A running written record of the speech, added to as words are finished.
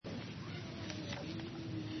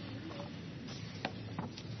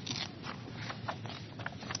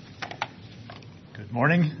Good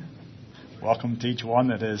morning. Welcome to each one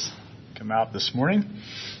that has come out this morning.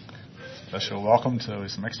 Special welcome to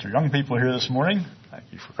some extra young people here this morning. Thank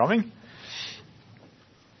you for coming.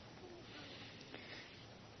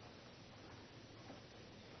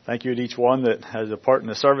 Thank you to each one that has a part in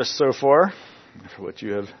the service so far, for what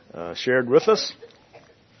you have shared with us.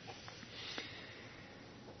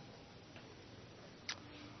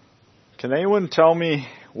 Can anyone tell me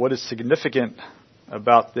what is significant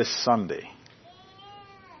about this Sunday?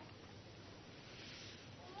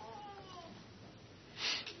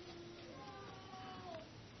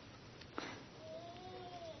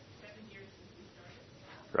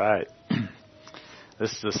 Right.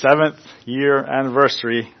 This is the 7th year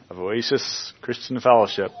anniversary of Oasis Christian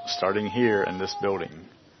Fellowship starting here in this building.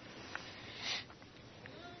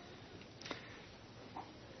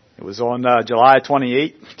 It was on July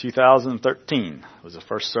 28, 2013. It was the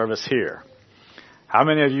first service here. How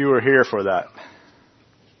many of you were here for that?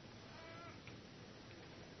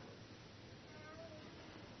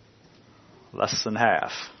 Less than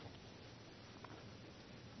half.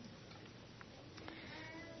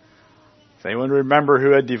 Does anyone remember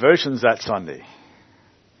who had devotions that Sunday?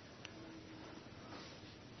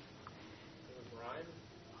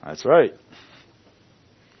 That's right.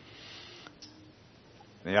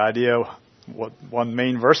 Any idea what one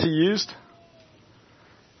main verse he used?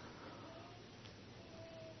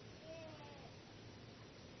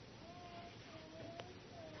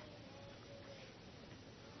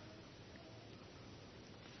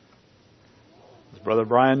 Brother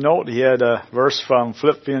Brian Nolt, he had a verse from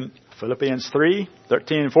Philippians 3,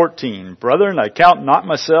 13 and 14. Brethren, I count not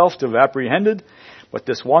myself to have apprehended, but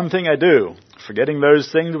this one thing I do, forgetting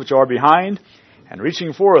those things which are behind, and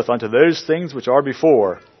reaching forth unto those things which are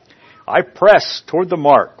before. I press toward the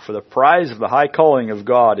mark for the prize of the high calling of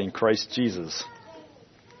God in Christ Jesus.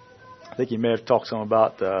 I think he may have talked some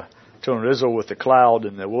about the children of Israel with the cloud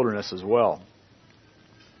in the wilderness as well.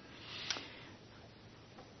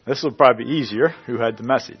 This will probably be easier. Who had the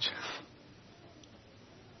message?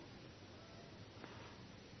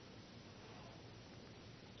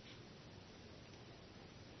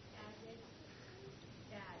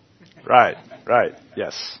 Right.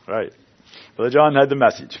 Yes, right. Brother John had the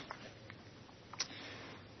message.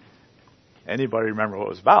 Anybody remember what it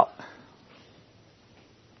was about?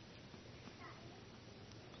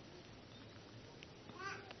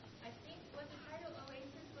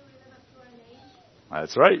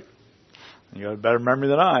 That's right. You got a better memory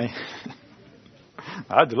than I.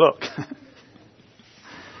 I had to look.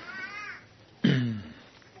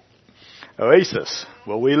 Oasis.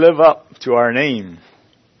 Will we live up to our name?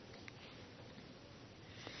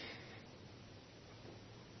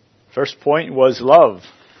 First point was love.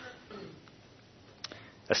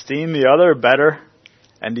 Esteem the other better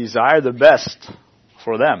and desire the best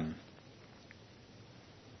for them.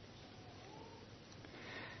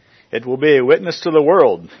 It will be a witness to the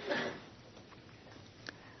world.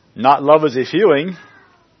 Not love as a feeling,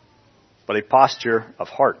 but a posture of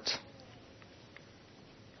heart.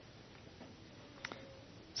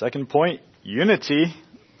 Second point, unity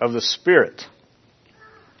of the Spirit.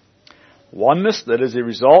 Oneness that is a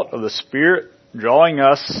result of the Spirit drawing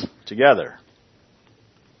us together.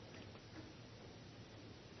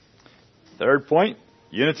 Third point,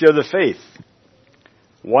 unity of the faith.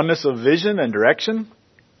 Oneness of vision and direction.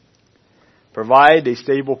 Provide a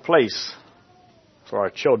stable place for our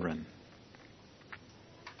children.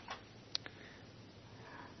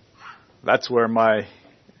 That's where my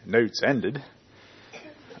notes ended.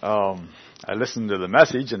 I listened to the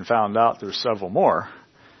message and found out there's several more.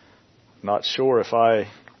 Not sure if I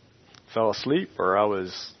fell asleep or I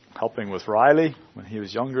was helping with Riley when he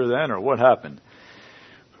was younger then or what happened.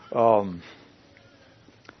 Fourth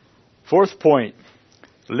point,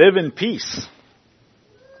 live in peace.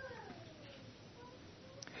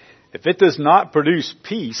 If it does not produce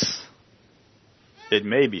peace, it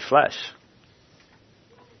may be flesh.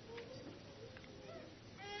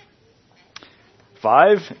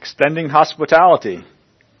 Five, extending hospitality.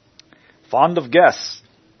 Fond of guests.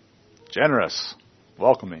 Generous.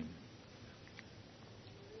 Welcoming.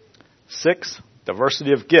 6,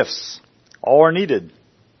 diversity of gifts. All are needed.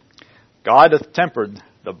 God hath tempered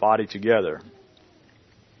the body together.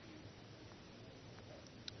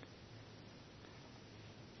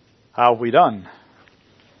 How have we done?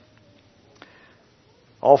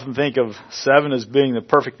 I often think of 7 as being the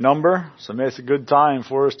perfect number, so maybe it's a good time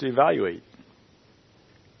for us to evaluate.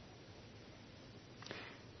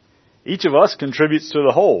 Each of us contributes to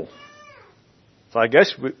the whole. So I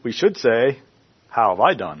guess we should say, how have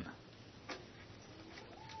I done?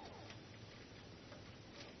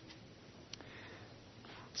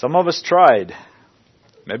 Some of us tried.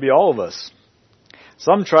 Maybe all of us.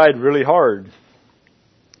 Some tried really hard.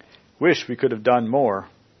 Wish we could have done more.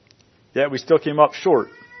 Yet we still came up short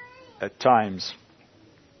at times.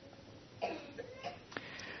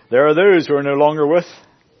 There are those who are no longer with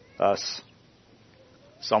us.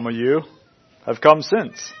 Some of you have come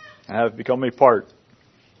since and have become a part.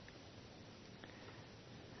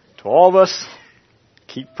 To all of us,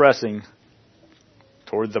 keep pressing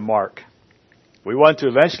toward the mark. We want to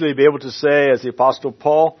eventually be able to say, as the Apostle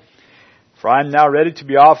Paul, "For I am now ready to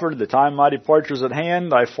be offered. The time of my departure is at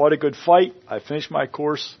hand. I fought a good fight. I finished my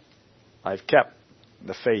course. I've kept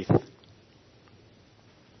the faith."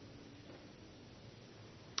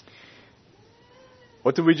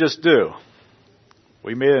 What did we just do?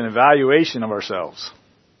 We made an evaluation of ourselves.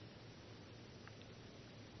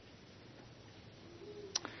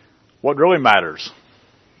 What really matters?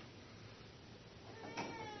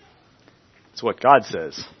 It's what God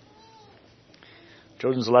says.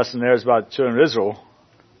 Children's lesson there is about the children of Israel.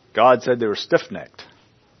 God said they were stiff-necked.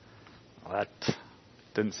 Well, that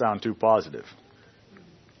didn't sound too positive.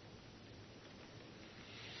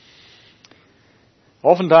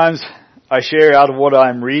 Oftentimes, I share out of what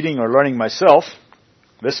I'm reading or learning myself.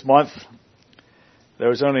 This month, there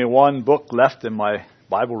was only one book left in my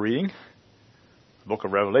Bible reading, the book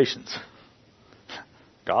of Revelations.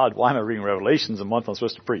 God, why am I reading Revelations a month I'm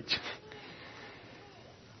supposed to preach?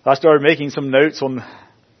 I started making some notes on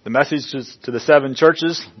the messages to the 7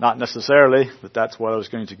 churches. Not necessarily that that's what I was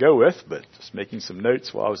going to go with, but just making some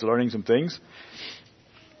notes while I was learning some things.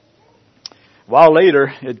 A while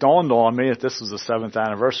later, it dawned on me that this was the 7th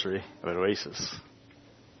anniversary of Oasis.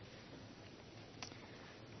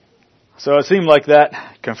 So it seemed like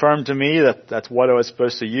that confirmed to me that that's what I was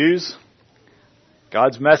supposed to use.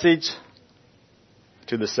 God's message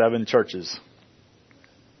to the 7 churches.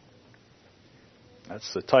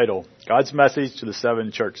 That's the title. God's message to the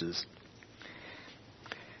 7 churches.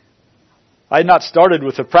 I had not started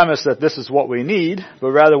with the premise that this is what we need,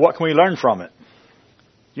 but rather what can we learn from it?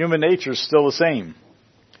 Human nature is still the same.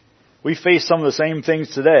 We face some of the same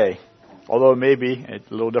things today, although maybe in a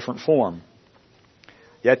little different form.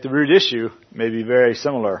 Yet the root issue may be very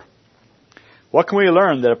similar. What can we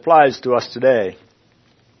learn that applies to us today?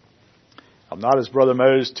 I'm not as Brother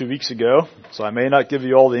Mose 2 weeks ago, so I may not give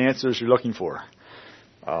you all the answers you're looking for.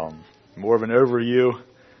 More of an overview.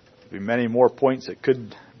 There'll be many more points that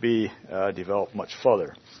could be developed much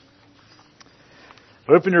further.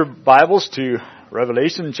 Open your Bibles to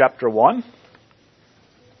Revelation chapter 1.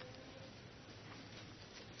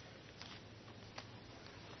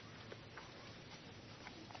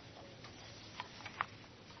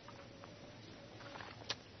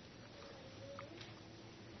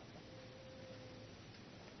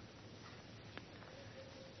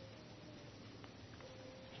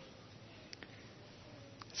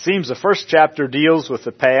 Seems the first chapter deals with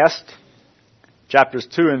the past. Chapters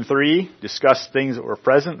 2 and 3 discuss things that were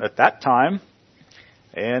present at that time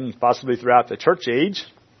and possibly throughout the church age.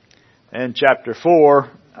 And chapter 4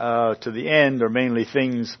 to the end are mainly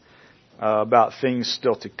things about things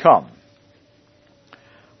still to come.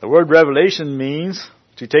 The word revelation means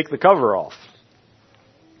to take the cover off.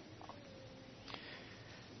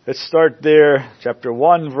 Let's start there, chapter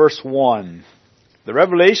 1, verse 1. The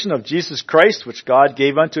revelation of Jesus Christ, which God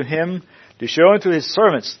gave unto him, to show unto his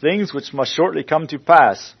servants things which must shortly come to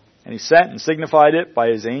pass. And he sent and signified it by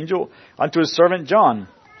his angel unto his servant John,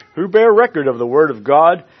 who bare record of the word of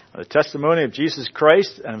God, and the testimony of Jesus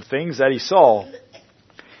Christ, and of things that he saw.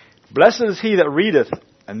 Blessed is he that readeth,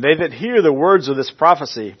 and they that hear the words of this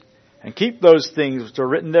prophecy, and keep those things which are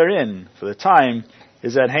written therein, for the time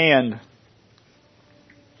is at hand.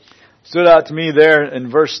 Stood out to me there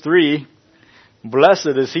in verse 3,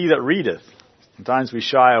 blessed is he that readeth. Sometimes we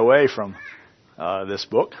shy away from this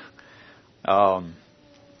book.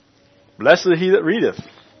 Blessed is he that readeth,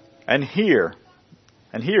 and hears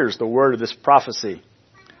the word of this prophecy,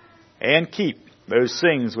 and keep those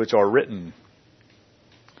things which are written.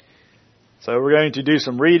 So we're going to do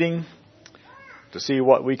some reading to see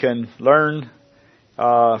what we can learn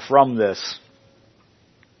from this.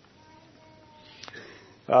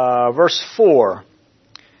 Verse 4.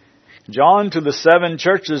 John to the 7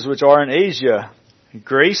 churches which are in Asia,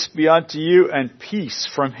 grace be unto you and peace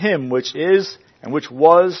from him which is, and which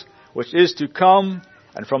was, which is to come,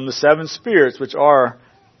 and from the 7 spirits which are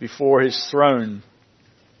before his throne.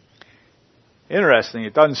 Interesting.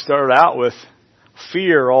 It doesn't start out with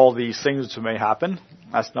fear all these things which may happen.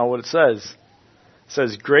 That's not what it says. It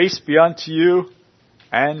says, grace be unto you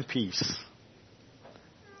and peace.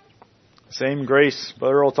 Same grace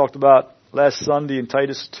Brother Earl talked about last Sunday in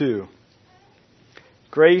Titus 2.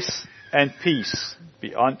 Grace and peace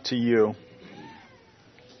be unto you.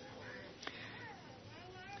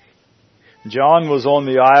 John was on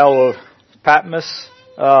the Isle of Patmos.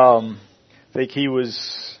 I think he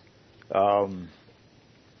was a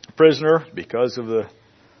prisoner because of the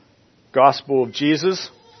gospel of Jesus.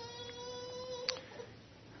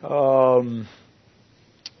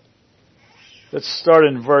 Let's start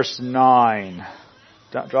in verse 9.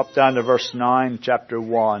 Drop down to verse 9, chapter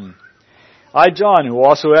 1. I, John, who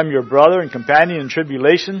also am your brother and companion in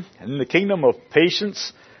tribulation and in the kingdom of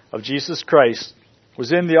patience of Jesus Christ,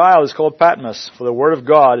 was in the isle is called Patmos for the word of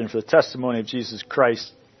God and for the testimony of Jesus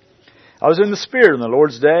Christ. I was in the Spirit on the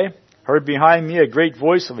Lord's day, heard behind me a great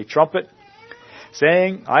voice of a trumpet,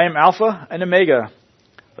 saying, I am Alpha and Omega,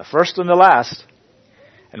 the first and the last.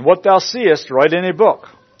 And what thou seest, write in a book,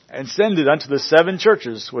 and send it unto the 7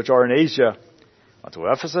 churches which are in Asia, unto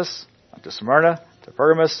Ephesus, unto Smyrna, to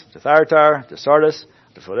Pergamos, to Thyatira, to Sardis,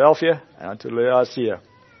 to Philadelphia, and unto Laodicea. And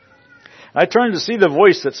I turned to see the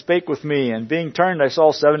voice that spake with me, and being turned I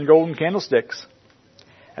saw 7 golden candlesticks.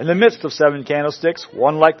 In the midst of 7 candlesticks,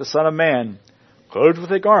 one like the Son of Man, clothed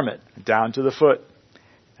with a garment down to the foot,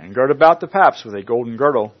 and girt about the paps with a golden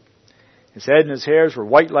girdle. His head and his hairs were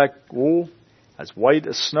white like wool, as white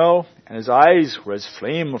as snow, and his eyes were as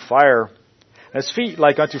flame of fire, and his feet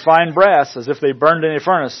like unto fine brass, as if they burned in a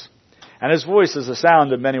furnace, and his voice as the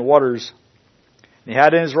sound of many waters. And he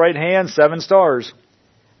had in his right hand 7 stars,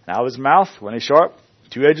 and out of his mouth went a sharp,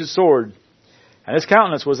 2-edged sword, and his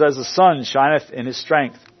countenance was as the sun shineth in his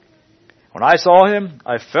strength. When I saw him,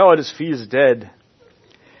 I fell at his feet as dead.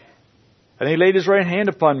 And he laid his right hand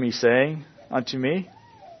upon me, saying unto me,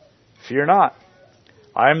 Fear not,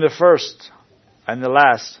 I am the first and the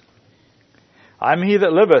last. I am he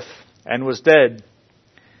that liveth and was dead,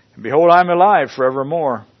 and behold, I am alive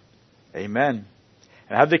forevermore. Amen.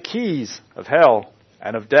 And have the keys of hell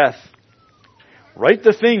and of death. Write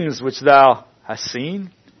the things which thou hast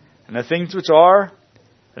seen, and the things which are,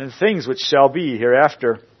 and the things which shall be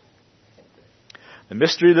hereafter. The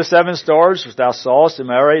mystery of the 7 stars which thou sawest in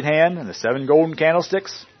my right hand, and the 7 golden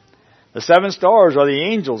candlesticks. The 7 stars are the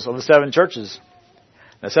angels of the 7 churches.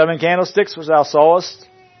 The 7 candlesticks which thou sawest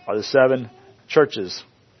are the 7 churches.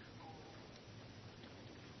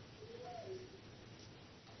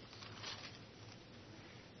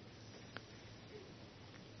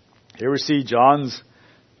 Here we see John's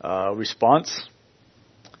response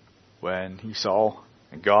when he saw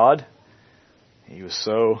God. He was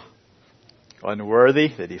so unworthy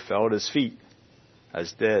that he fell at his feet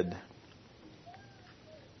as dead.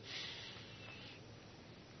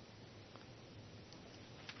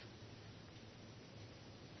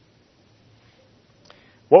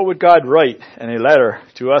 What would God write in a letter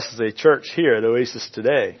to us as a church here at Oasis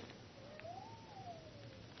today?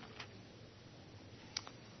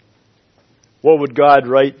 What would God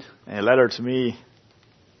write in a letter to me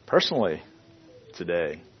personally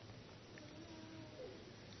today?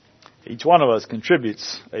 Each one of us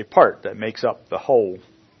contributes a part that makes up the whole.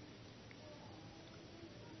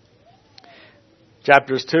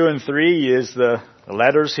 Chapters 2 and 3 is the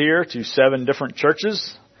letters here to 7 different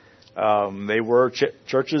churches. They were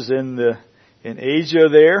churches in Asia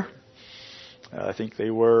there. I think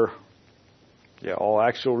they were all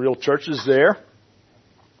actual real churches there.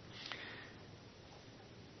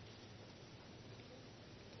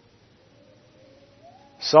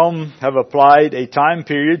 Some have applied a time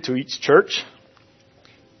period to each church,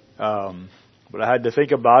 but I had to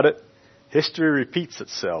think about it. History repeats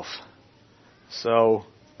itself. So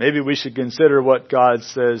maybe we should consider what God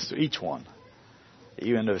says to each one,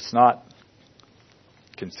 even if it's not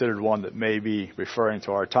considered one that may be referring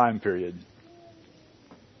to our time period.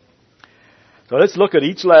 So let's look at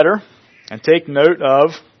each letter and take note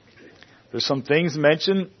of, there's some things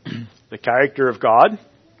mentioned, the character of God.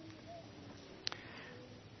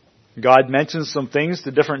 God mentions some things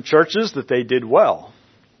to different churches that they did well.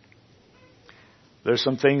 There's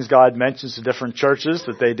some things God mentions to different churches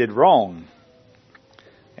that they did wrong.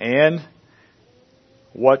 And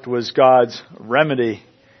what was God's remedy?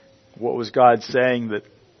 What was God saying that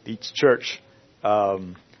each church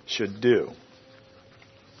should do?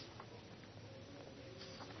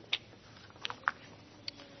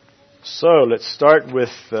 So let's start with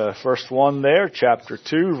the first one there, chapter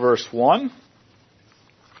 2, verse 1.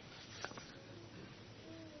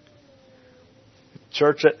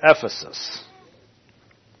 Church at Ephesus.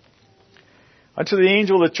 Unto the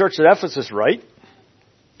angel of the church at Ephesus write,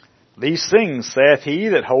 These things saith he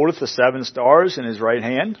that holdeth the 7 stars in his right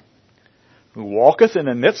hand, who walketh in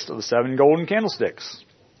the midst of the 7 golden candlesticks.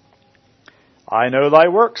 I know thy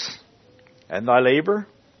works, and thy labor,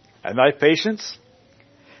 and thy patience,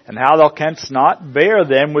 and how thou canst not bear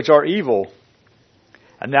them which are evil.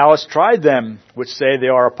 And thou hast tried them which say they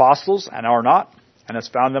are apostles, and are not, and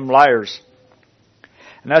hast found them liars.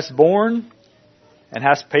 And hast borne, and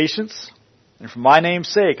hast patience, and for my name's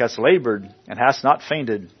sake hast labored, and hast not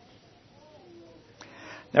fainted.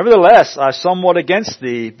 Nevertheless, I somewhat against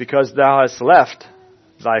thee, because thou hast left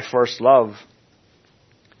thy first love.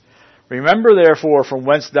 Remember therefore from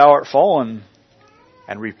whence thou art fallen,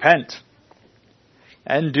 and repent,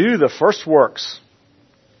 and do the first works,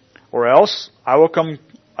 or else I will come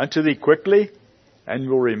unto thee quickly, and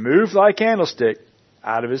will remove thy candlestick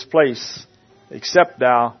out of his place, except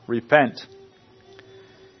thou repent.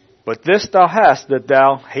 But this thou hast, that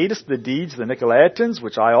thou hatest the deeds of the Nicolaitans,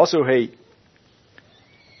 which I also hate.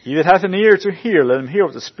 He that hath an ear to hear, let him hear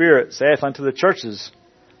what the Spirit saith unto the churches.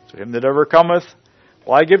 To him that overcometh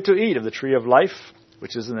will I give to eat of the tree of life,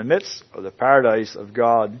 which is in the midst of the paradise of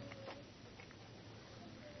God.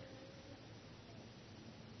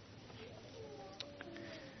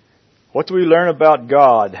 What do we learn about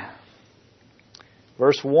God?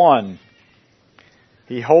 Verse 1.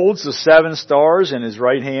 He holds the 7 stars in his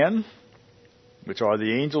right hand, which are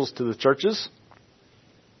the angels to the churches.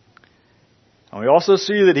 And we also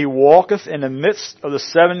see that he walketh in the midst of the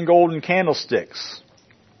 7 golden candlesticks.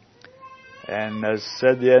 And as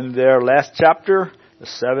said in their last chapter, the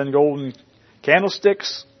 7 golden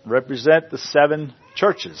candlesticks represent the 7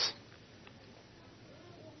 churches.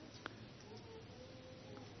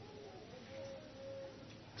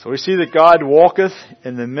 So we see that God walketh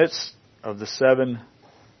in the midst of the 7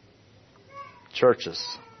 churches.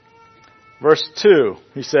 Verse 2,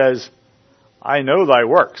 he says, I know thy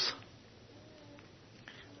works.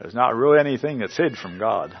 There's not really anything that's hid from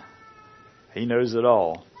God. He knows it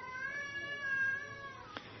all.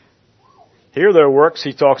 Here their works,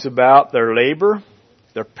 he talks about their labor,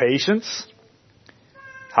 their patience,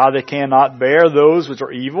 how they cannot bear those which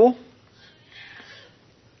are evil.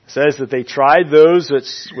 It says that they tried those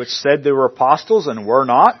which said they were apostles and were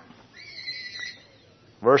not.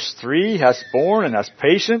 Verse 3, hast borne and hast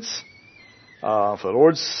patience, for the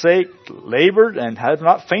Lord's sake labored and have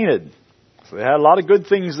not fainted. So they had a lot of good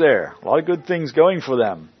things there, a lot of good things going for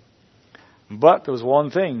them. But there was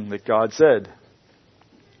one thing that God said.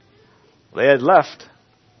 They had left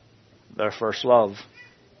their first love.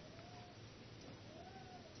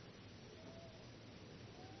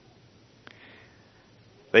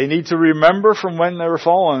 They need to remember from when they were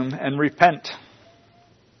fallen and repent.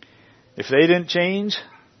 If they didn't change,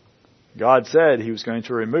 God said He was going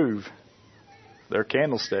to remove their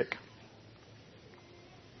candlestick.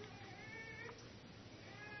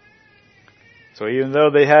 So even though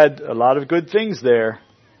they had a lot of good things there,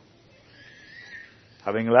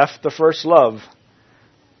 having left the first love,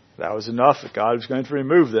 that was enough that God was going to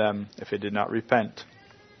remove them if they did not repent.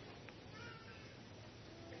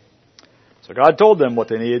 So God told them what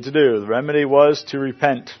they needed to do. The remedy was to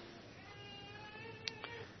repent.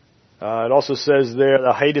 It also says there,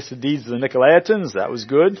 thou hatest the deeds of the Nicolaitans. That was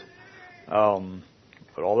good.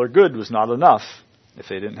 But all their good was not enough if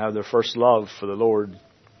they didn't have their first love for the Lord.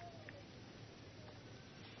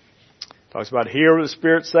 Talks about, hear what the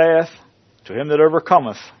Spirit saith, to him that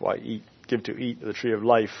overcometh, will I give to eat of the tree of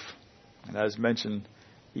life. And that is mentioned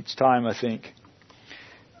each time, I think.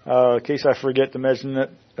 In case I forget to mention it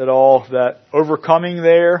at all, that overcoming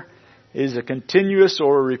there is a continuous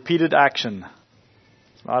or a repeated action.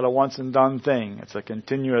 It's not a once and done thing. It's a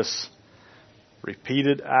continuous,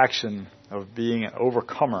 repeated action of being an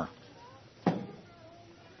overcomer.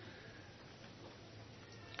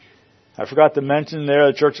 I forgot to mention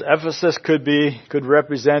there, the church of Ephesus could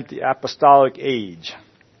represent the apostolic age.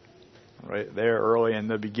 Right there early in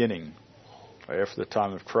the beginning, right after the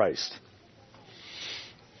time of Christ.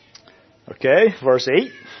 Okay, verse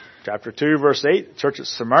 8, chapter 2, verse 8, church at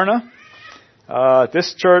Smyrna.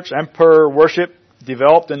 This church, emperor worship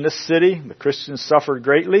developed in this city. The Christians suffered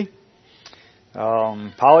greatly.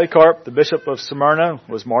 Polycarp, the bishop of Smyrna,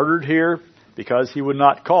 was martyred here because he would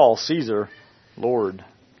not call Caesar Lord.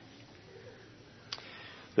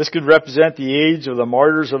 This could represent the age of the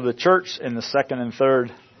martyrs of the church in the 2nd and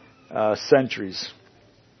 3rd centuries.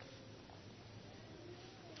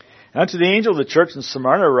 And unto the angel of the church in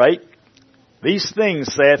Smyrna write, these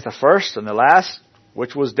things saith the first and the last,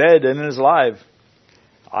 which was dead and is alive.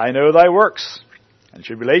 I know thy works, and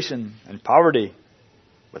tribulation, and poverty,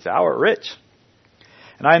 but thou art rich.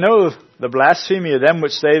 And I know the blasphemy of them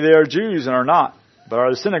which say they are Jews and are not, but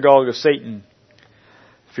are the synagogue of Satan.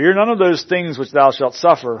 Fear none of those things which thou shalt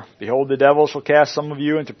suffer. Behold, the devil shall cast some of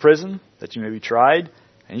you into prison, that you may be tried,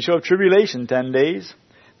 and you shall have tribulation 10 days.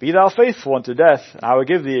 Be thou faithful unto death, and I will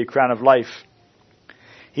give thee a crown of life.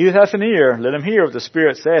 He that hath an ear, let him hear what the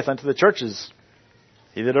Spirit saith unto the churches.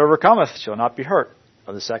 He that overcometh shall not be hurt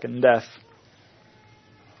of the second death.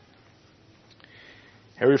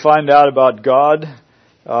 Here we find out about God.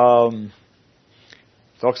 Talks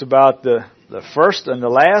about the first and the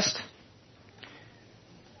last.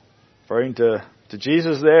 Referring to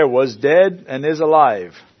Jesus there, was dead and is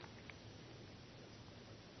alive.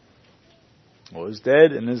 Was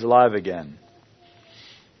dead and is alive again.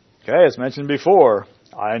 Okay, as mentioned before,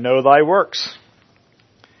 I know thy works.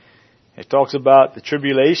 It talks about the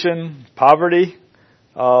tribulation, poverty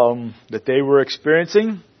that they were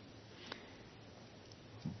experiencing.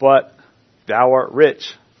 But thou art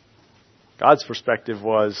rich. God's perspective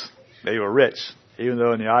was they were rich. Even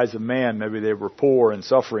though in the eyes of man, maybe they were poor and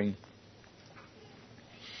suffering.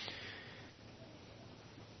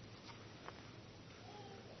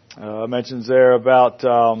 Mentions there about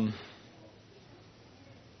the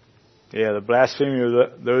blasphemy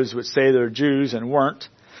of those which say they're Jews and weren't.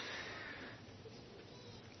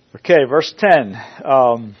 Okay, verse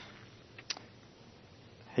 10.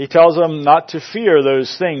 He tells them not to fear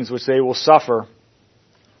those things which they will suffer.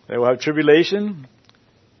 They will have tribulation,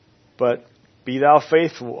 but be thou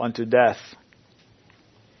faithful unto death.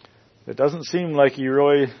 It doesn't seem like he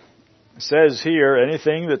really says here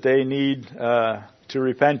anything that they need to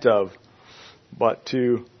repent of, but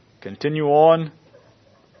to continue on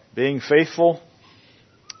being faithful,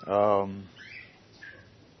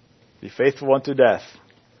 be faithful unto death.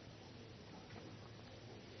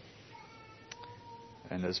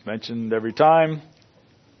 And as mentioned every time,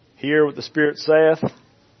 hear what the Spirit saith,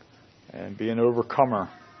 and be an overcomer.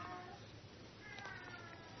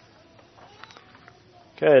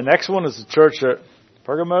 Okay, the next one is the church at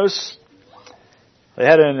Pergamos. They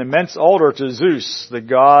had an immense altar to Zeus, the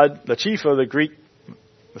god, the chief of the Greek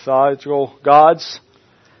mythological gods.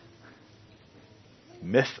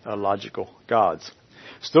 Mythological gods.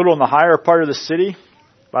 Stood on the higher part of the city,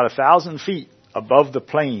 about 1,000 feet above the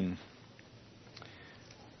plain.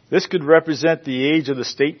 This could represent the age of the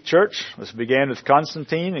state church. This began with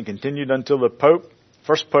Constantine and continued until the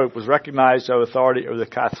first pope was recognized to have authority over the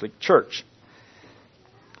Catholic Church,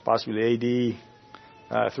 possibly AD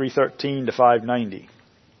 313 to 590.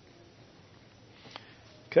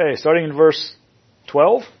 Okay, starting in verse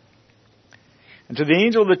 12. And to the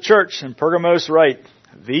angel of the church in Pergamos write,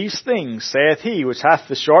 These things saith he which hath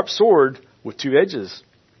the sharp sword with two edges.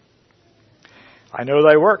 I know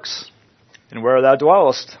thy works, and where thou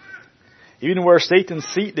dwellest, even where Satan's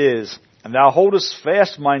seat is, and thou holdest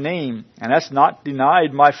fast my name, and hast not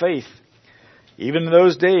denied my faith, even in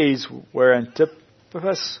those days where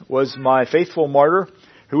Antipas was my faithful martyr,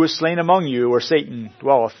 who was slain among you, where Satan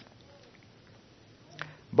dwelleth.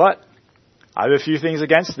 But I have a few things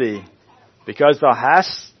against thee, because thou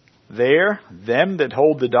hast there them that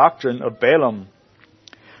hold the doctrine of Balaam,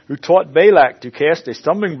 who taught Balak to cast a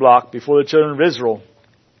stumbling block before the children of Israel,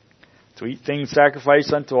 to eat things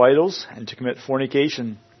sacrificed unto idols, and to commit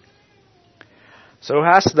fornication. So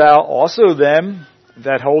hast thou also them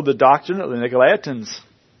that hold the doctrine of the Nicolaitans,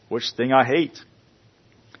 which thing I hate.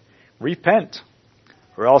 Repent,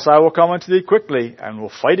 or else I will come unto thee quickly, and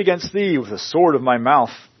will fight against thee with the sword of my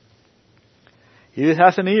mouth. He that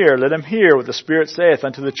hath an ear, let him hear what the Spirit saith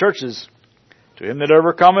unto the churches. To him that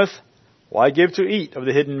overcometh, will I give to eat of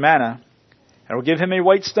the hidden manna, and will give him a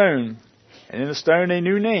white stone, and in the stone a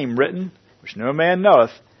new name written, which no man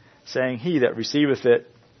knoweth, saying, He that receiveth it.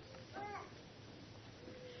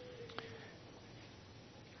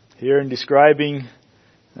 Here in describing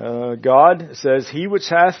God, it says, He which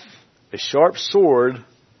hath a sharp sword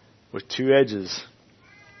with two edges.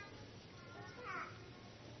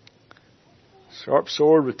 Sharp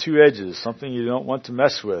sword with two edges, something you don't want to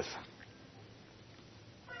mess with.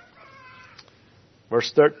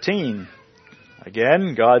 Verse 13.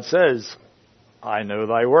 Again, God says, I know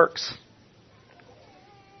thy works.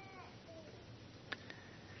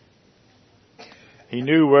 He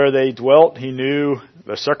knew where they dwelt. He knew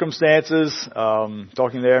the circumstances.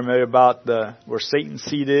 Talking there maybe about where Satan's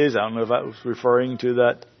seat is. I don't know if that was referring to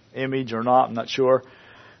that image or not. I'm not sure.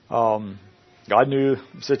 God knew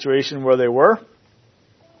the situation where they were.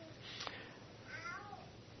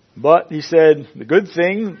 But he said, the good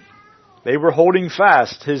thing, they were holding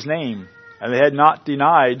fast his name, and they had not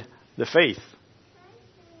denied the faith.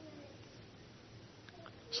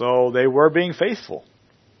 So they were being faithful.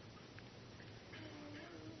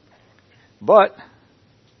 But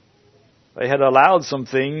they had allowed some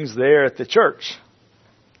things there at the church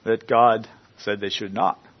that God said they should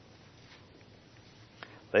not.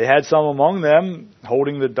 They had some among them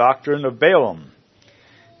holding the doctrine of Balaam.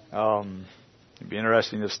 It'd be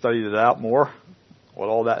interesting to study that out more, what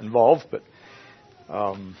all that involved, but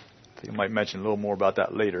I think I might mention a little more about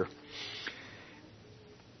that later.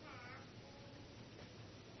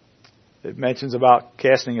 It mentions about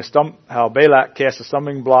how Balak cast a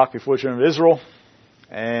stumbling block before the children of Israel,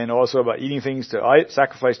 and also about eating things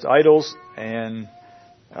sacrificed to idols, and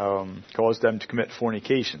caused them to commit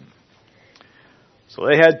fornication. So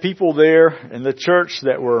they had people there in the church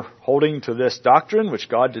that were holding to this doctrine, which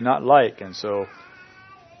God did not like. And so,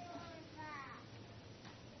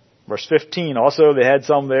 verse 15, also they had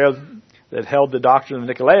some there that held the doctrine of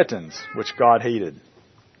the Nicolaitans, which God hated.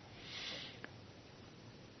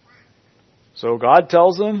 So God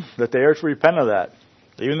tells them that they are to repent of that.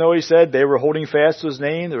 Even though He said they were holding fast to His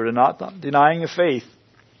name, they were not denying the faith,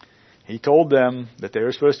 He told them that they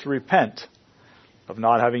were supposed to repent of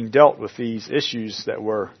not having dealt with these issues that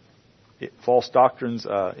were false doctrines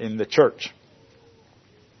in the church.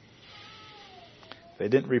 If they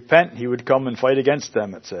didn't repent, He would come and fight against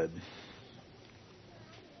them, it said.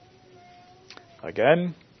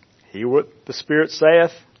 Again, he what the Spirit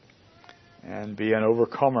saith, and be an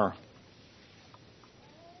overcomer.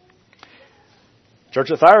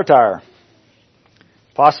 Church of Thyatira,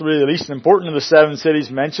 possibly the least important of the 7 cities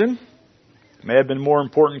mentioned, may have been more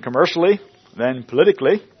important commercially than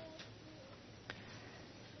politically.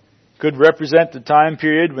 Could represent the time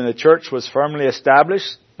period when the church was firmly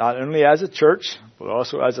established, not only as a church, but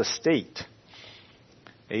also as a state.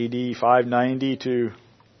 AD 590 to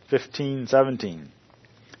 1517.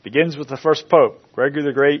 Begins with the first Pope, Gregory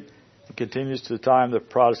the Great, and continues to the time of the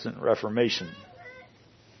Protestant Reformation.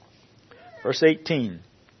 Verse 18.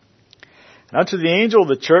 And unto the angel of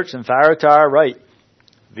the church in Thyatira write,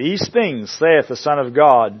 These things saith the Son of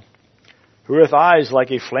God, who hath eyes like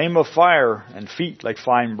a flame of fire, and feet like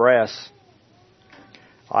fine brass.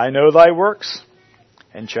 I know thy works,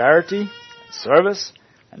 and charity, and service,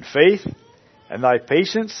 and faith, and thy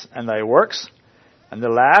patience, and thy works, and the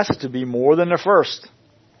last to be more than the first.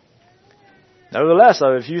 Nevertheless,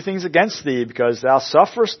 I have a few things against thee, because thou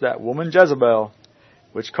sufferest that woman Jezebel,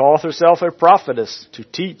 which calleth herself a prophetess, to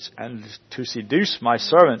teach and to seduce my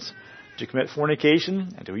servants to commit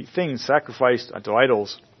fornication, and to eat things sacrificed unto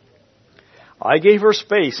idols. I gave her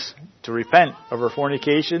space to repent of her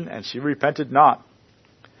fornication, and she repented not.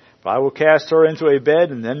 But I will cast her into a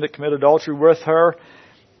bed, and them that commit adultery with her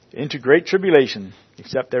into great tribulation,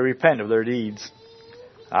 except they repent of their deeds.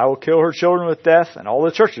 I will kill her children with death, and all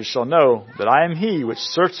the churches shall know that I am He which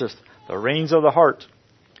searcheth the reins of the heart.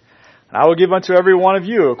 And I will give unto every one of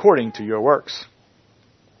you according to your works.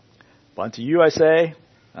 But unto you I say,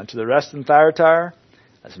 unto the rest in Thyatira,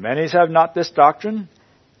 as many as have not this doctrine,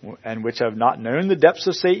 and which have not known the depths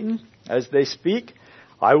of Satan, as they speak,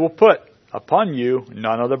 I will put upon you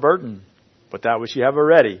none other burden, but that which ye have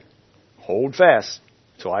already. Hold fast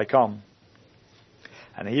till I come.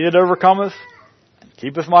 And he that overcometh, and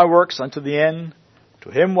keepeth my works unto the end, to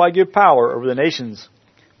him will I give power over the nations.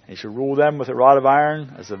 And he shall rule them with a rod of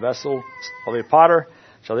iron, as the vessel of a potter,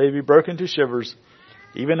 shall they be broken to shivers,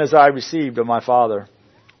 even as I received of my Father.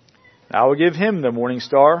 And I will give him the morning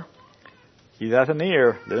star. He that hath an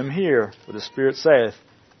ear, let him hear what the Spirit saith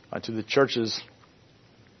unto the churches.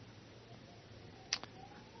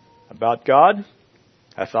 About God,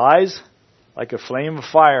 hath eyes like a flame of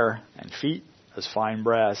fire, and feet as fine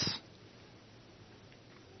brass.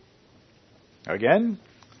 Again,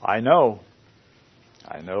 I know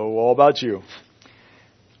all about you.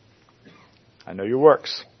 I know your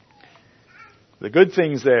works. The good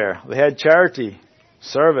things there, they had charity,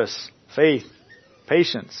 service, faith,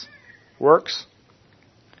 patience, works,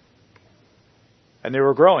 and they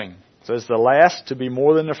were growing. It says the last to be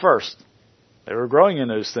more than the first. They were growing in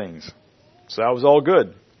those things. So that was all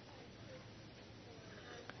good.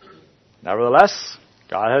 Nevertheless,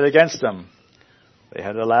 God had against them. They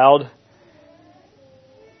had allowed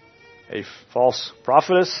a false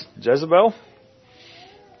prophetess, Jezebel,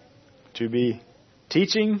 to be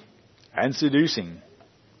teaching and seducing.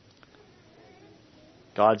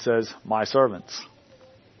 God says, my servants.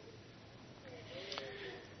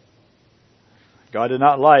 God did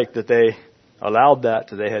not like that they allowed that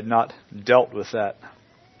they had not dealt with that.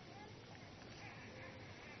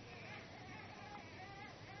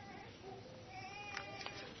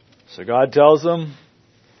 So God tells them,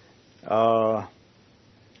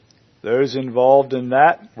 those involved in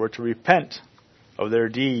that were to repent of their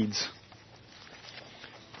deeds.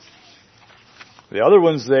 The other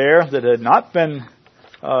ones there that had not been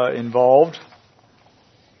involved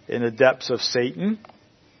in the depths of Satan,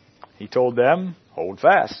 he told them, hold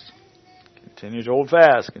fast. Continue to hold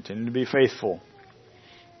fast. Continue to be faithful.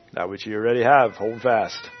 That which you already have, hold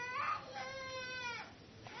fast.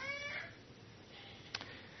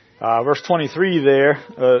 Verse 23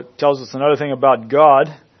 there tells us another thing about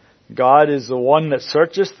God. God is the one that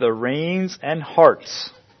searcheth the reins and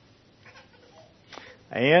hearts.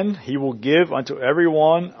 And He will give unto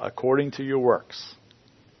everyone according to your works.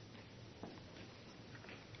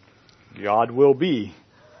 God will be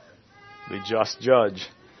the just judge.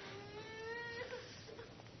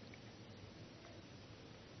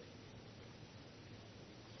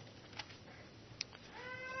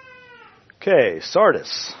 Okay,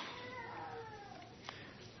 Sardis.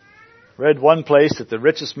 Read one place that the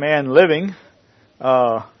richest man living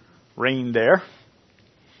reigned there.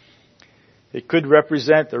 It could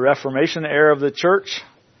represent the Reformation era of the church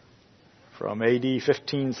from AD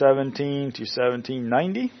 1517 to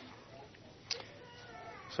 1790.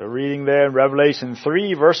 So reading there in Revelation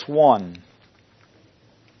 3 verse 1.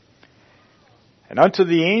 And unto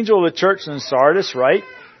the angel of the church in Sardis write,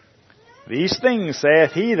 These things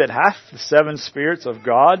saith he that hath the 7 spirits of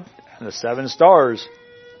God and the 7 stars.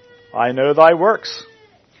 I know thy works,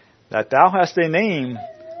 that thou hast a name,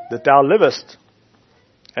 that thou livest,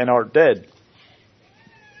 and art dead.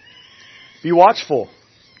 Be watchful,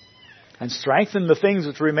 and strengthen the things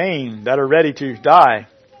which remain, that are ready to die.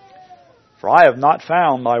 For I have not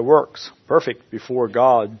found thy works perfect before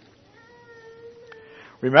God.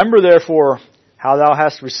 Remember therefore how thou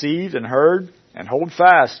hast received and heard, and hold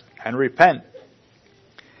fast, and repent.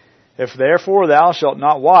 If therefore thou shalt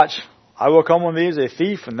not watch, I will come on thee as a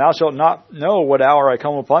thief, and thou shalt not know what hour I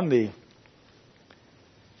come upon thee.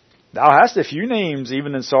 Thou hast a few names,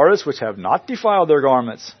 even in Sardis, which have not defiled their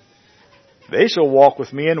garments. They shall walk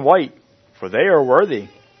with me in white, for they are worthy.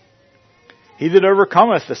 He that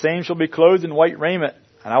overcometh, the same shall be clothed in white raiment,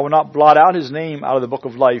 and I will not blot out his name out of the book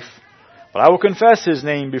of life, but I will confess his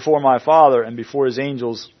name before my Father and before his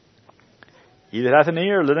angels. He that hath an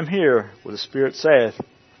ear, let him hear what the Spirit saith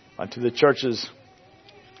unto the churches.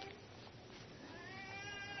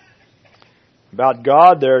 About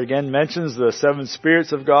God, there again mentions the 7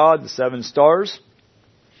 spirits of God, the 7 stars.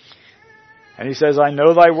 And he says, I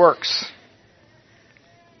know thy works.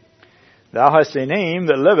 Thou hast a name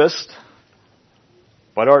that livest,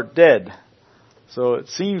 but art dead. So it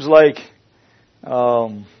seems like, they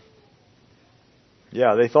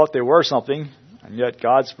thought they were something, and yet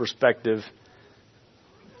God's perspective,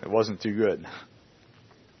 it wasn't too good.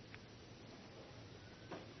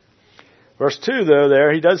 Verse 2, though,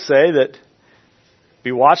 there, he does say that,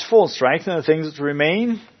 be watchful and strengthen the things that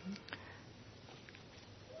remain.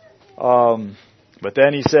 But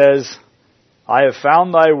then he says, I have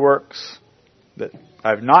found thy works, that I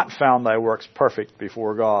have not found thy works perfect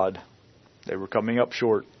before God. They were coming up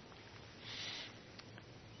short.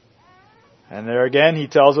 And there again, he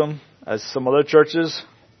tells them, as some other churches,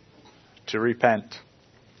 to repent.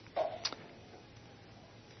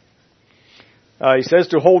 He says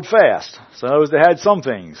to hold fast. So in other words, they had some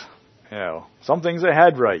things. Some things they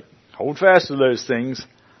had right. Hold fast to those things,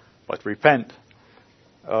 but repent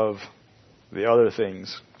of the other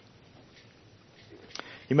things.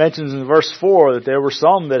 He mentions in verse 4 that there were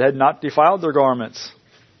some that had not defiled their garments.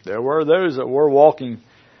 There were those that were walking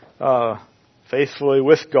faithfully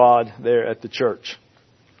with God there at the church.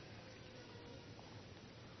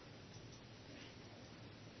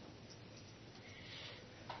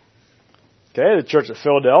 Okay, the church at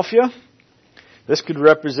Philadelphia. This could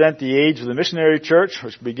represent the age of the missionary church,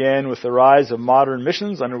 which began with the rise of modern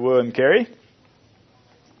missions under William Carey.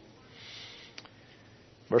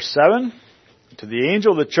 Verse 7, to the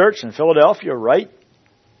angel of the church in Philadelphia write,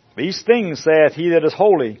 These things saith he that is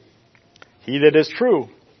holy, he that is true,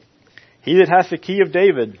 he that hath the key of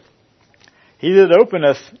David, he that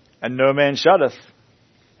openeth, and no man shutteth,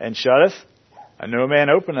 and shutteth, and no man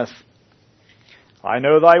openeth. I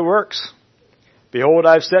know thy works. Behold,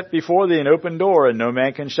 I have set before thee an open door, and no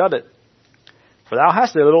man can shut it. For thou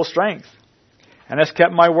hast a little strength, and hast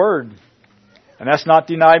kept my word, and hast not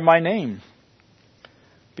denied my name.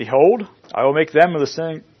 Behold, I will make them of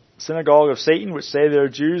the synagogue of Satan, which say they are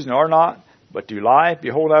Jews and are not, but do lie.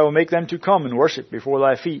 Behold, I will make them to come and worship before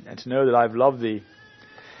thy feet, and to know that I have loved thee.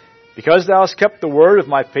 Because thou hast kept the word of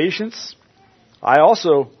my patience, I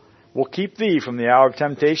also will keep thee from the hour of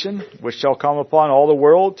temptation, which shall come upon all the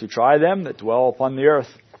world to try them that dwell upon the earth.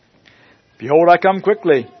 Behold, I come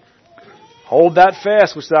quickly. Hold that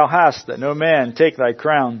fast which thou hast, that no man take thy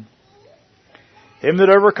crown. Him that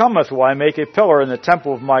overcometh will I make a pillar in the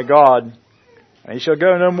temple of my God, and he shall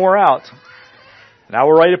go no more out. And I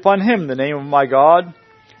will write upon him the name of my God,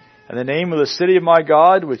 and the name of the city of my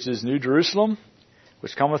God, which is New Jerusalem,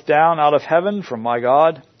 which cometh down out of heaven from my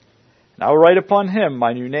God. And I will write upon him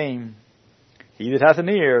my new name. He that hath an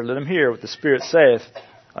ear, let him hear what the Spirit saith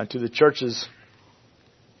unto the churches.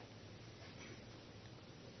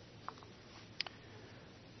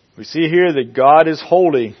 We see here that God is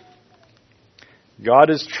holy.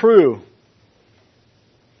 God is true.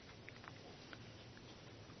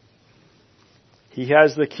 He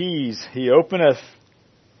has the keys. He openeth,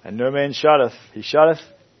 and no man shutteth. He shutteth,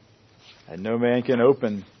 and no man can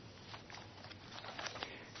open.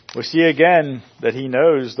 We see again that He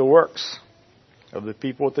knows the works of the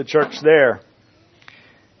people at the church there.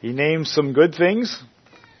 He names some good things.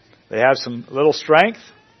 They have some little strength.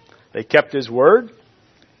 They kept His word.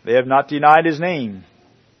 They have not denied His name.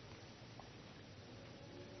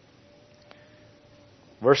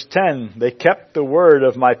 Verse 10, they kept the word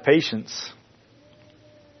of my patience.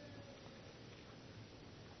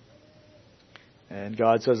 And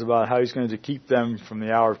God says about how He's going to keep them from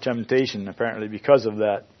the hour of temptation, apparently because of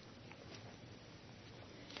that.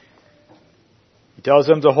 He tells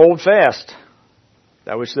them to hold fast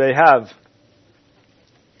that which they have.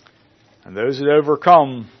 And those that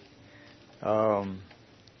overcome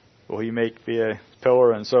will He make be a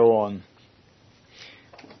pillar, and so on.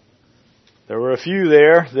 There were a few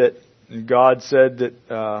there that God said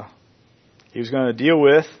that He was going to deal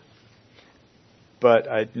with, but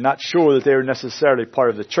I'm not sure that they were necessarily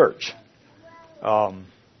part of the church. Not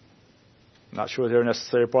sure they were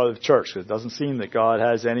necessarily part of the church, because it doesn't seem that God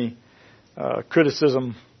has any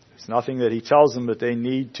criticism. It's nothing that He tells them that they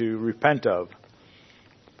need to repent of,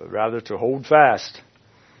 but rather to hold fast,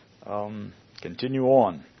 continue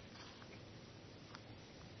on.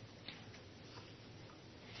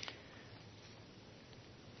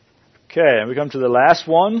 Okay, and we come to the last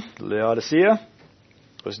one. Laodicea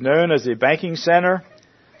was known as a banking center,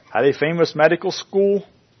 had a famous medical school,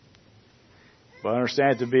 but I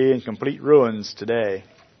understand it to be in complete ruins today.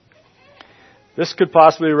 This could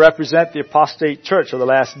possibly represent the apostate church of the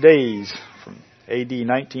last days, from AD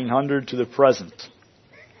 1900 to the present.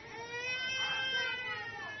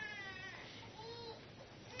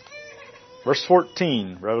 Verse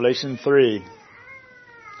 14, Revelation 3.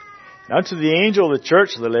 And unto the angel of the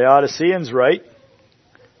church of the Laodiceans write,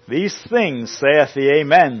 These things saith the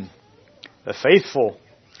Amen, the faithful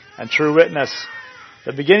and true witness,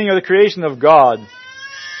 the beginning of the creation of God.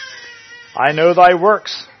 I know thy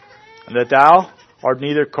works, and that thou art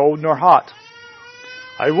neither cold nor hot.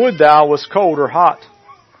 I would thou wast cold or hot.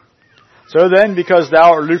 So then, because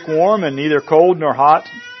thou art lukewarm and neither cold nor hot,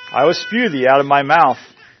 I will spew thee out of my mouth.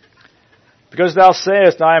 Because thou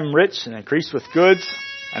sayest, I am rich and increased with goods,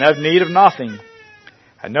 and have need of nothing,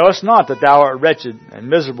 and knowest not that thou art wretched and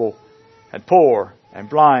miserable, and poor, and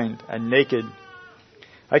blind, and naked.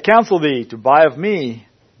 I counsel thee to buy of me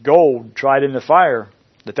gold tried in the fire,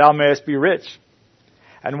 that thou mayest be rich,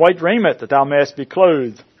 and white raiment, that thou mayest be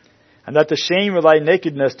clothed, and that the shame of thy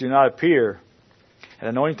nakedness do not appear, and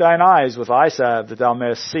anoint thine eyes with eye salve, that thou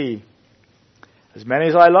mayest see. As many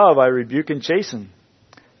as I love, I rebuke and chasten.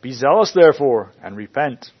 Be zealous therefore, and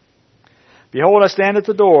repent. Behold, I stand at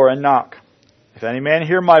the door and knock. If any man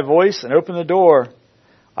hear my voice and open the door,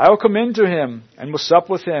 I will come in to him, and will sup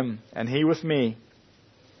with him, and he with me.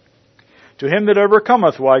 To him that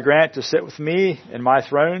overcometh will I grant to sit with me in my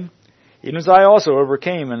throne, even as I also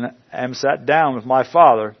overcame and am sat down with my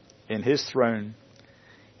Father in His throne.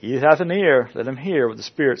 He that hath an ear, let him hear what the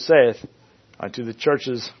Spirit saith unto the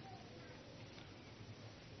churches.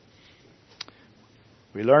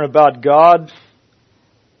 We learn about God.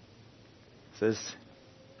 It says,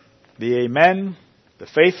 the Amen, the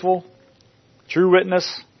faithful, true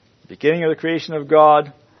witness, beginning of the creation of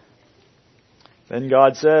God. Then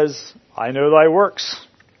God says, I know thy works.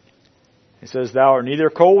 He says, thou art neither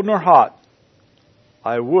cold nor hot.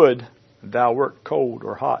 I would thou wert cold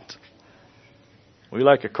or hot. We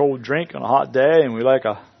like a cold drink on a hot day, and we like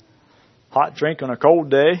a hot drink on a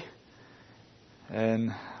cold day.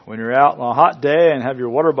 And when you're out on a hot day and have your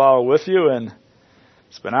water bottle with you, and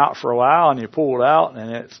it's been out for a while, and you pull it out,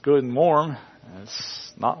 and it's good and warm,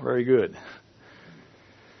 it's not very good.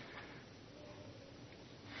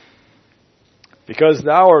 Because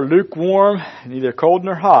thou art lukewarm, neither cold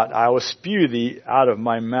nor hot, I will spew thee out of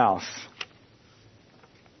my mouth.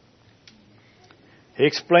 He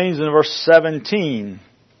explains in verse 17,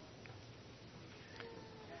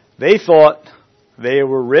 they thought they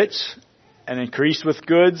were rich and increased with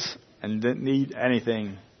goods and didn't need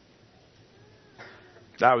anything.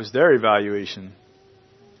 That was their evaluation.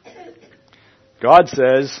 God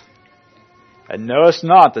says, and knowest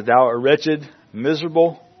not that thou art wretched,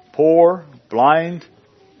 miserable, poor, blind,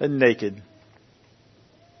 and naked.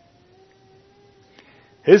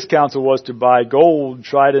 His counsel was to buy gold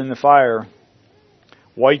tried in the fire,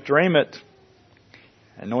 white raiment,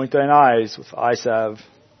 anoint thine eyes with eye salve.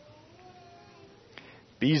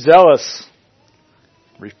 Be zealous,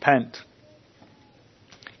 repent.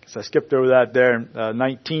 So I skipped over that there.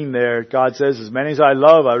 19 there, God says, as many as I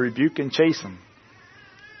love, I rebuke and chasten.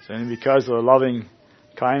 So only because of the loving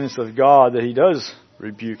kindness of God that He does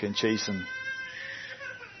rebuke and chasten.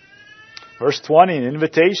 Verse 20, an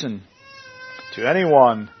invitation to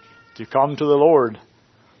anyone to come to the Lord.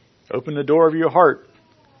 Open the door of your heart.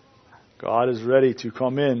 God is ready to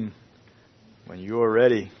come in when you are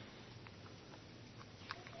ready.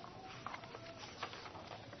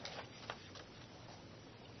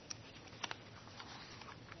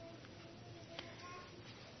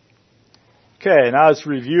 Okay, now let's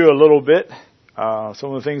review a little bit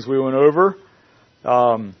some of the things we went over.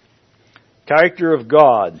 Character of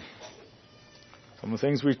God. Some of the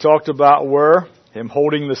things we talked about were Him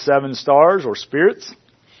holding the 7 stars or spirits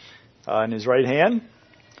in His right hand.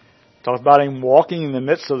 Talked about Him walking in the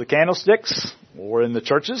midst of the candlesticks or in the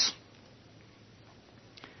churches.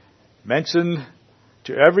 Mentioned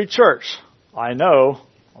to every church, I know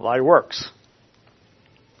thy works.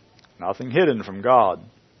 Nothing hidden from God.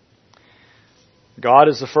 God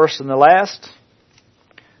is the first and the last,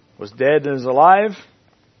 was dead and is alive.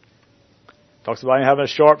 Talks about Him having a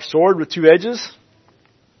sharp sword with 2 edges.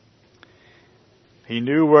 He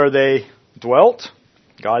knew where they dwelt.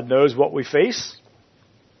 God knows what we face.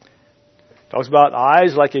 Talks about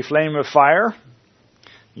eyes like a flame of fire.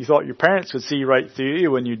 You thought your parents could see right through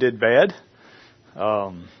you when you did bad.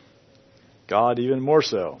 God even more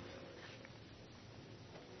so.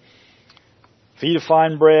 Feet of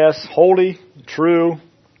fine brass, holy, true,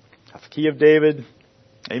 the key of David,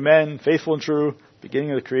 amen, faithful and true, beginning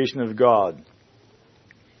of the creation of God.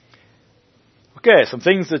 Okay, some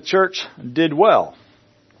things the church did well.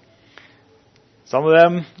 Some of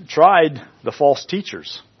them tried the false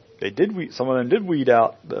teachers. Some of them did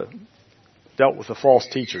dealt with the false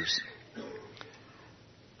teachers.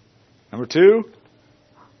 Number 2,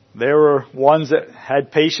 there were ones that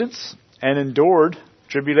had patience and endured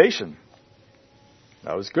tribulation.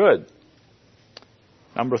 That was good.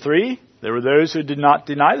 Number 3, there were those who did not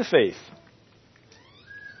deny the faith.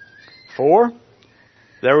 4,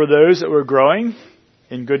 there were those that were growing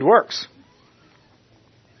in good works.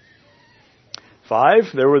 5,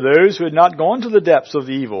 there were those who had not gone to the depths of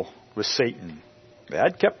the evil with Satan. They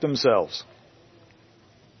had kept themselves.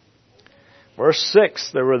 Verse 6,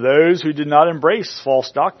 there were those who did not embrace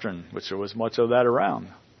false doctrine, which there was much of that around.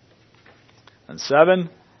 And 7,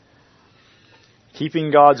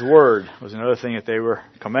 keeping God's word was another thing that they were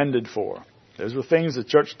commended for. Those were things the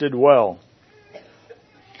church did well.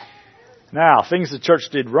 Now, things the church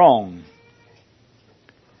did wrong.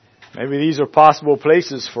 Maybe these are possible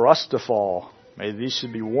places for us to fall. Maybe these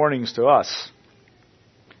should be warnings to us.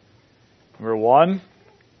 Number 1,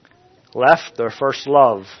 left their first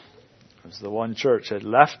love. It was the one church that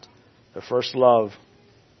left their first love.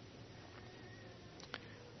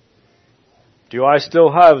 Do I still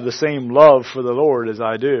have the same love for the Lord as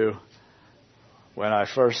I do when I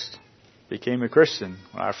first became a Christian,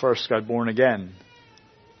 when I first got born again?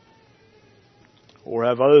 Or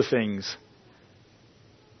have other things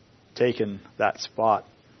taken that spot?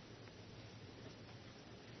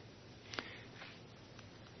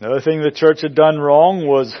 Another thing the church had done wrong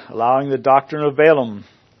was allowing the doctrine of Balaam.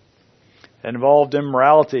 It involved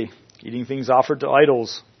immorality, eating things offered to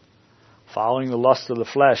idols, following the lust of the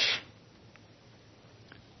flesh.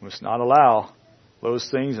 We must not allow those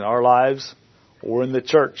things in our lives or in the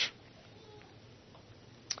church.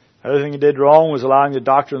 Another thing he did wrong was allowing the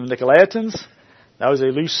doctrine of the Nicolaitans. That was a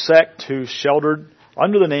loose sect who sheltered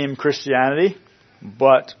under the name Christianity,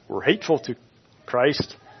 but were hateful to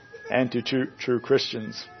Christ and to true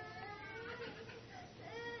Christians.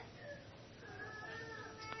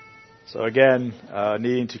 So again,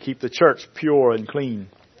 needing to keep the church pure and clean.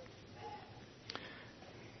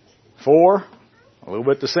 4, a little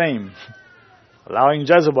bit the same. Allowing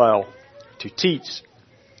Jezebel to teach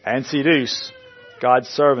and seduce God's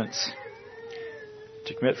servants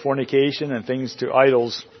to commit fornication and things to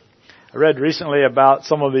idols. I read recently about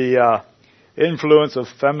some of the influence of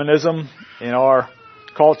feminism in our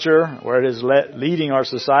culture, where it is leading our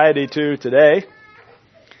society to today.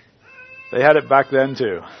 They had it back then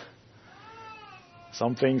too.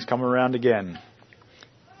 Some things come around again.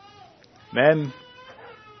 Men,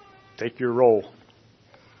 take your role.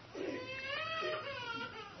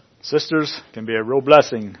 Sisters can be a real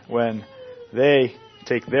blessing when they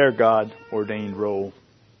take their God-ordained role.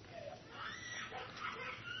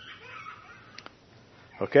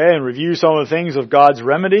 Okay, and review some of the things of God's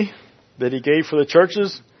remedy that He gave for the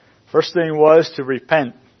churches. First thing was to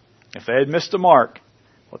repent. If they had missed the mark,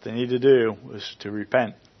 what they needed to do was to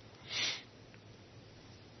repent.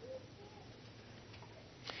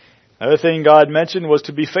 Another thing God mentioned was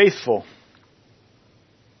to be faithful.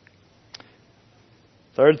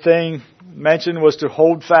 Third thing mentioned was to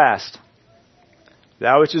hold fast.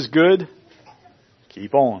 That which is good,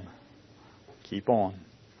 keep on. Keep on.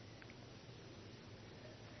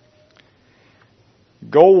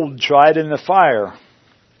 Gold tried in the fire.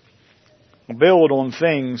 Build on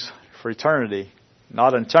things for eternity,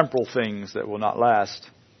 not on temporal things that will not last.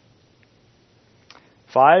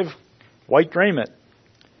 5, white raiment.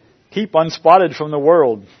 Keep unspotted from the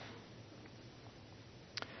world.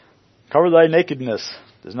 Cover thy nakedness.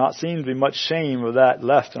 Does not seem to be much shame of that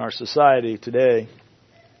left in our society today.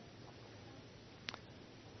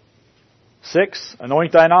 6,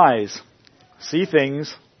 anoint thine eyes. See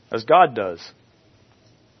things as God does.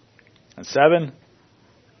 And 7,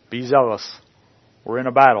 be zealous. We're in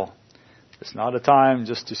a battle. It's not a time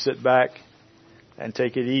just to sit back and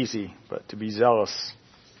take it easy, but to be zealous.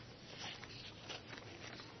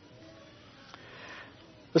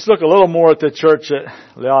 Let's look a little more at the church at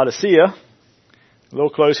Laodicea. A little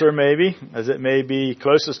closer maybe, as it may be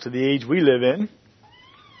closest to the age we live in.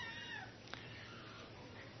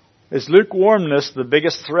 Is lukewarmness the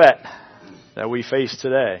biggest threat that we face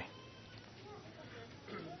today?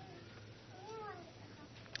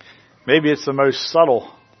 Maybe it's the most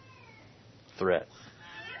subtle threat.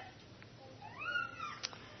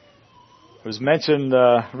 It was mentioned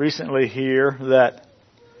recently here that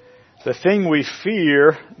the thing we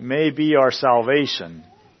fear may be our salvation.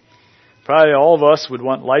 Probably all of us would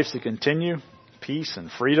want life to continue, peace and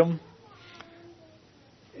freedom.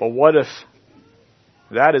 But what if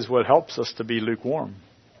that is what helps us to be lukewarm?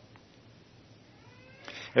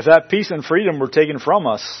 If that peace and freedom were taken from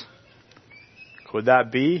us, could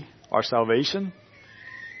that be our salvation?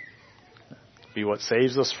 Be what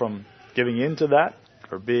saves us from giving in to that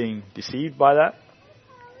or being deceived by that?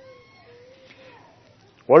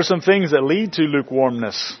 What are some things that lead to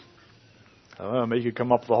lukewarmness? I don't know, maybe you could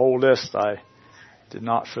come up with a whole list. I did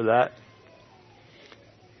not for that.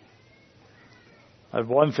 I have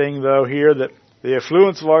one thing though here, that the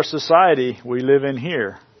affluence of our society we live in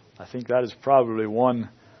here. I think that is probably one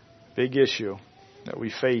big issue that we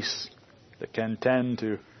face that can tend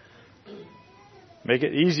to make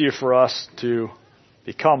it easier for us to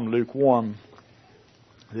become lukewarm.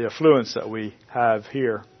 The affluence that we have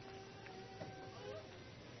here.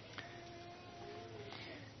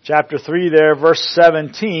 Chapter 3 there, verse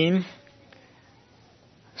 17,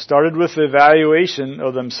 started with the evaluation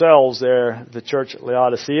of themselves there, the church at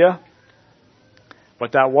Laodicea.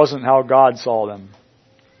 But that wasn't how God saw them.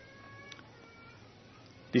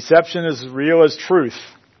 Deception is real as truth.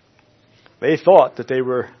 They thought that they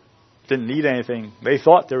didn't need anything. They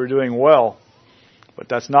thought they were doing well. But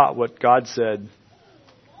that's not what God said.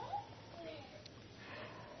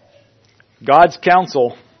 God's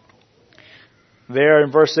counsel, there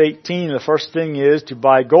in verse 18, the first thing is to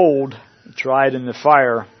buy gold tried in the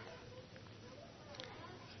fire.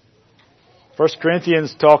 1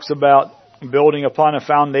 Corinthians talks about building upon a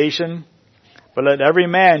foundation, but let every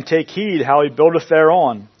man take heed how he buildeth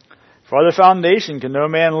thereon. For other foundation can no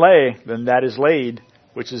man lay than that is laid,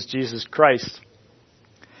 which is Jesus Christ.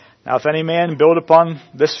 Now if any man build upon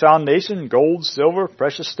this foundation gold, silver,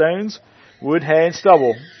 precious stones, wood, hay, and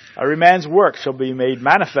stubble, every man's work shall be made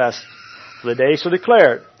manifest, for the day shall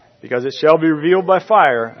declare it, because it shall be revealed by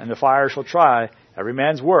fire, and the fire shall try every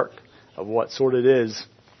man's work of what sort it is.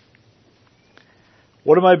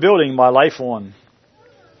 What am I building my life on?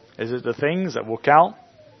 Is it the things that will count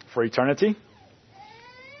for eternity?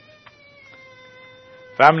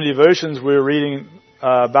 Family devotions we're reading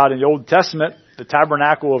about in the Old Testament, the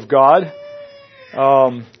tabernacle of God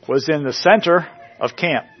was in the center of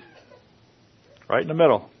camp, right in the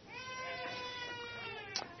middle.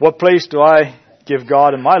 What place do I give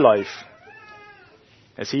God in my life?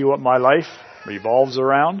 Is He what my life revolves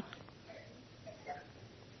around?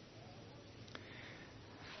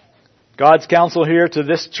 God's counsel here to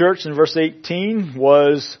this church in verse 18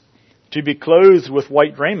 was to be clothed with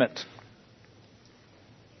white raiment.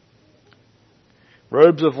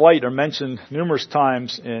 Robes of white are mentioned numerous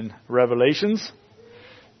times in Revelations.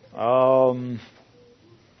 One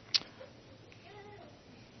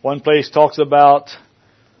place talks about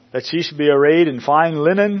that she should be arrayed in fine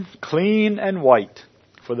linen, clean and white.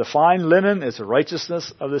 For the fine linen is the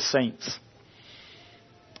righteousness of the saints.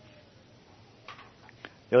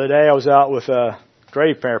 The other day I was out with a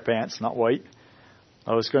gray pair of pants, not white.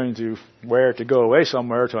 I was going to wear it to go away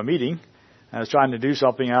somewhere to a meeting. I was trying to do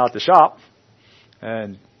something out at the shop.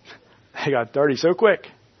 And they got dirty so quick.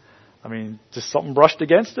 I mean, just something brushed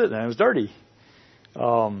against it and it was dirty.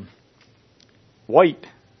 White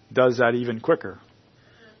does that even quicker.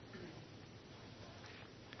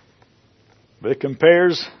 But it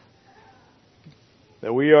compares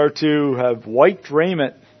that we are to have white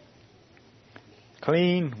raiment,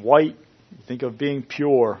 clean, white. Think of being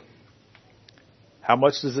pure. How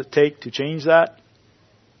much does it take to change that?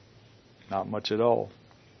 Not much at all.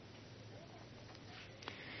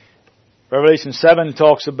 Revelation 7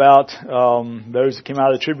 talks about those that came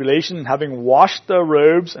out of the tribulation having washed their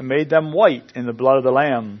robes and made them white in the blood of the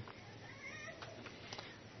Lamb.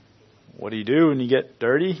 What do you do when you get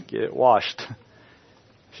dirty? Get it washed.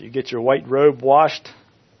 If you get your white robe washed,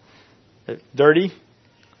 dirty,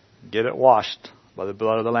 get it washed by the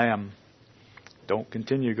blood of the Lamb. Don't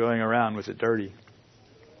continue going around with it dirty.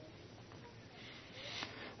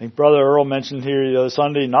 I think Brother Earl mentioned here the other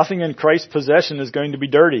Sunday, nothing in Christ's possession is going to be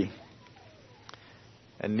dirty.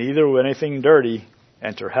 And neither will anything dirty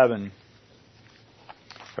enter heaven.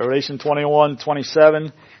 Revelation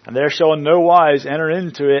 21:27, and there shall in no wise enter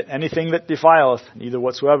into it anything that defileth, neither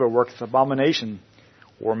whatsoever worketh abomination,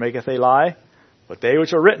 or maketh a lie, but they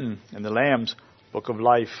which are written in the Lamb's book of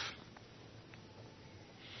life.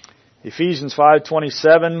 Ephesians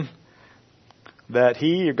 5:27, that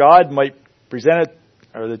he, or God, might present it,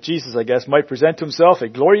 or that Jesus, might present to himself a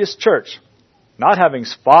glorious church, not having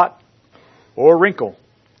spot or wrinkle,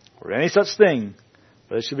 or any such thing,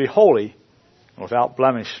 but it should be holy and without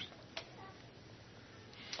blemish.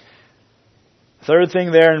 Third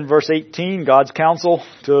thing there in verse 18, God's counsel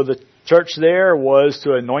to the church there was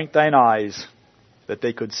to anoint thine eyes, that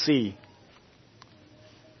they could see.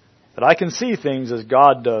 That I can see things as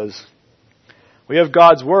God does. We have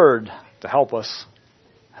God's Word to help us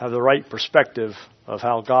have the right perspective of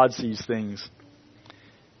how God sees things.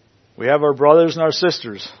 We have our brothers and our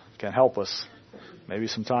sisters who can help us. Maybe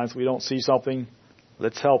sometimes we don't see something.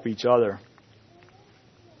 Let's help each other.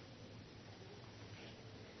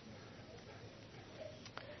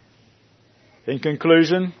 In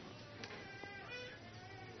conclusion,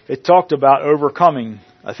 it talked about overcoming.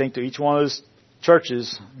 I think to each one of those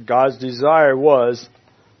churches, God's desire was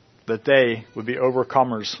that they would be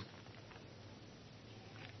overcomers.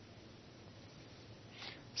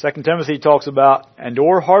 2 Timothy talks about,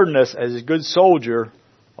 endure hardness as a good soldier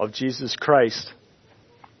of Jesus Christ.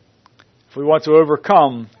 If we want to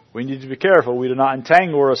overcome, we need to be careful we do not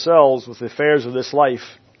entangle ourselves with the affairs of this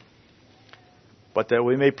life, but that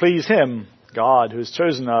we may please Him, God, who has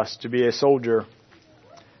chosen us to be a soldier.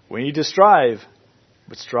 We need to strive,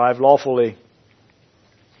 but strive lawfully.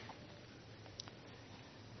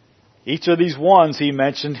 Each of these ones he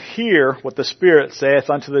mentioned, hear what the Spirit saith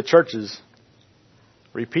unto the churches.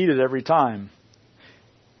 Repeat it every time.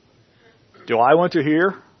 Do I want to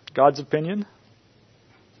hear God's opinion?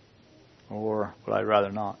 Or would I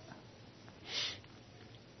rather not?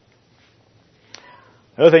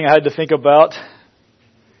 Another thing I had to think about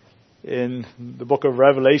in the book of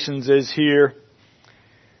Revelations is here,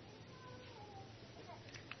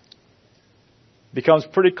 becomes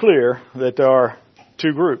pretty clear that there are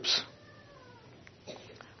two groups.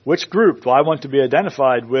 Which group do I want to be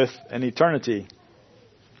identified with in eternity?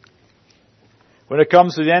 When it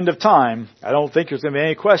comes to the end of time, I don't think there's going to be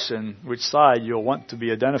any question which side you'll want to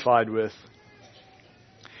be identified with.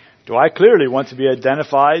 Do I clearly want to be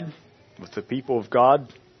identified with the people of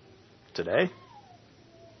God today?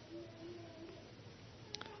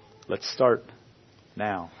 Let's start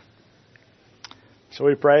now. Shall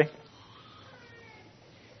we pray?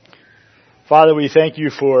 Father, we thank you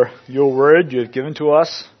for your word you have given to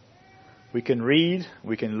us. We can read,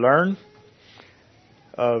 we can learn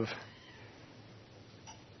of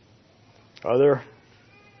other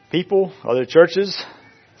people, other churches,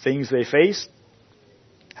 things they faced,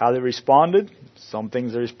 how they responded. Some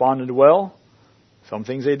things they responded well, some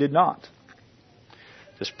things they did not.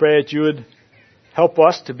 Just pray that you would help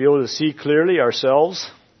us to be able to see clearly ourselves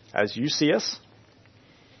as you see us.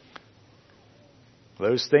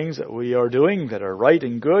 Those things that we are doing that are right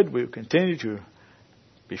and good, we will continue to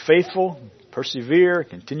be faithful, persevere,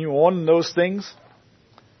 continue on in those things.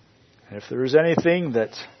 And if there is anything that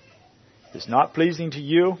is not pleasing to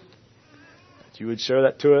you, that you would share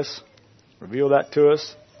that to us, reveal that to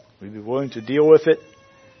us. We'd be willing to deal with it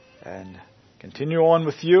and continue on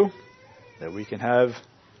with you, that we can have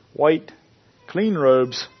white, clean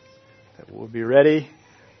robes that will be ready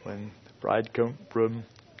when the bridegroom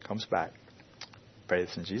comes back. Pray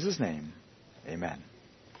this in Jesus' name. Amen.